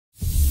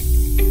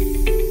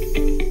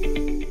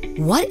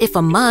What if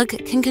a mug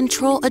can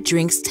control a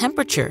drink's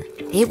temperature?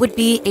 It would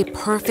be a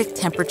perfect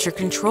temperature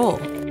control.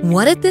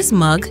 What if this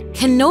mug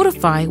can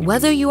notify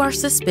whether you are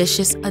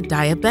suspicious a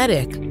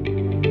diabetic?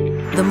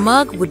 The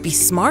mug would be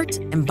smart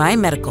and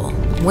biomedical.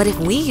 What if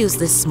we use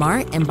this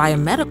smart and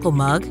biomedical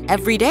mug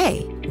every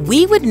day?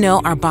 We would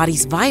know our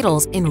body's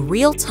vitals in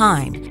real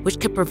time, which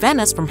could prevent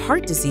us from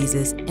heart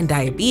diseases and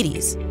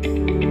diabetes.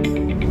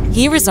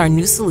 Here is our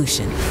new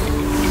solution.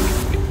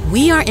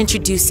 We are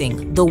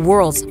introducing the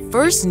world's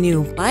first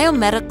new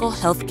biomedical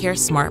healthcare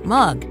smart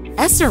mug,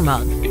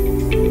 ESERMUG.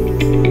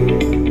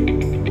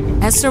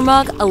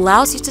 ESERMUG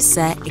allows you to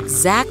set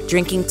exact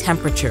drinking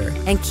temperature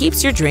and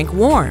keeps your drink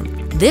warm.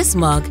 This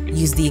mug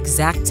uses the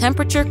exact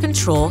temperature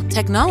control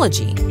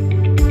technology.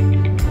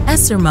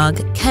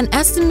 ESERMUG can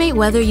estimate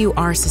whether you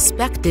are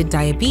suspected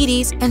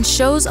diabetes and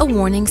shows a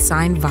warning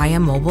sign via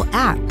mobile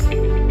app.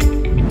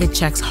 It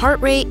checks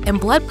heart rate and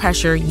blood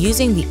pressure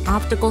using the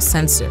optical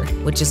sensor,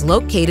 which is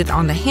located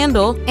on the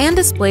handle and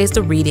displays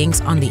the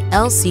readings on the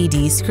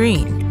LCD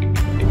screen.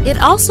 It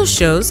also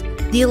shows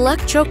the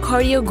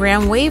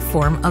electrocardiogram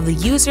waveform of the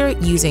user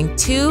using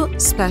 2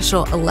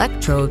 special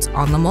electrodes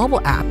on the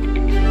mobile app.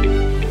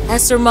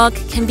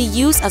 ESERMUG can be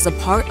used as a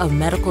part of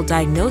medical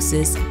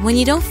diagnosis when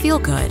you don't feel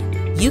good.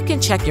 You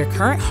can check your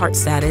current heart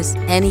status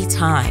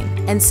anytime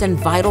and send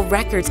vital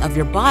records of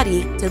your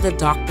body to the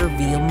doctor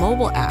via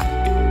mobile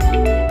app.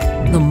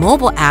 The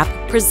mobile app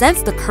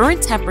presents the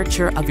current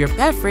temperature of your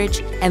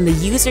beverage, and the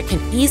user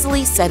can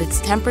easily set its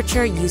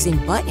temperature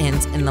using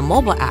buttons in the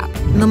mobile app.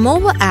 The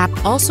mobile app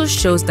also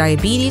shows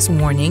diabetes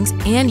warnings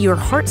and your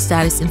heart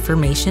status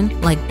information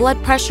like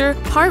blood pressure,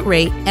 heart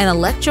rate, and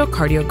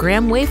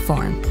electrocardiogram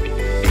waveform.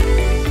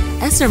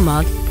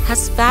 ESERMUG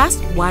has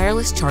fast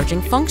wireless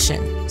charging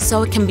function,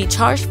 so it can be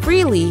charged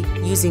freely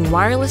using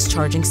wireless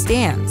charging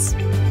stands.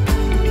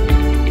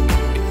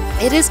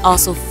 It is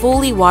also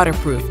fully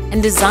waterproof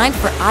and designed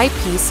for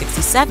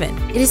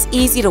IP67. It is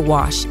easy to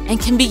wash and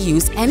can be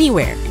used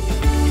anywhere.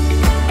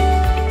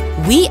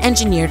 We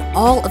engineered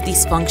all of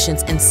these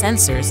functions and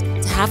sensors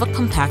to have a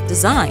compact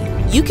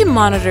design. You can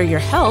monitor your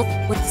health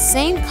with the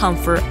same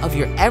comfort of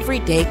your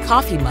everyday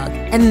coffee mug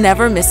and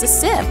never miss a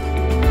sip.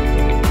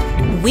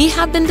 We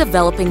have been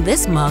developing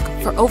this mug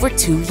for over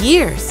 2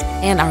 years,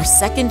 and our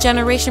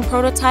second-generation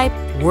prototype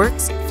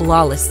works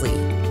flawlessly.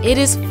 It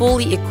is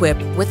fully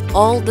equipped with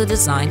all the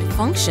designed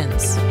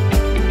functions.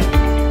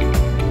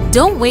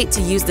 Don't wait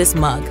to use this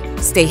mug.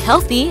 Stay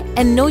healthy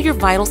and know your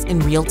vitals in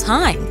real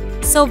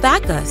time. So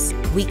back us.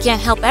 We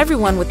can't help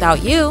everyone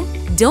without you.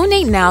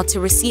 Donate now to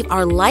receive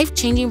our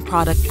life-changing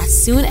product as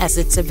soon as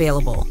it's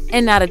available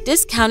and at a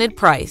discounted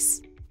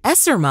price.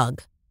 ESERMUG.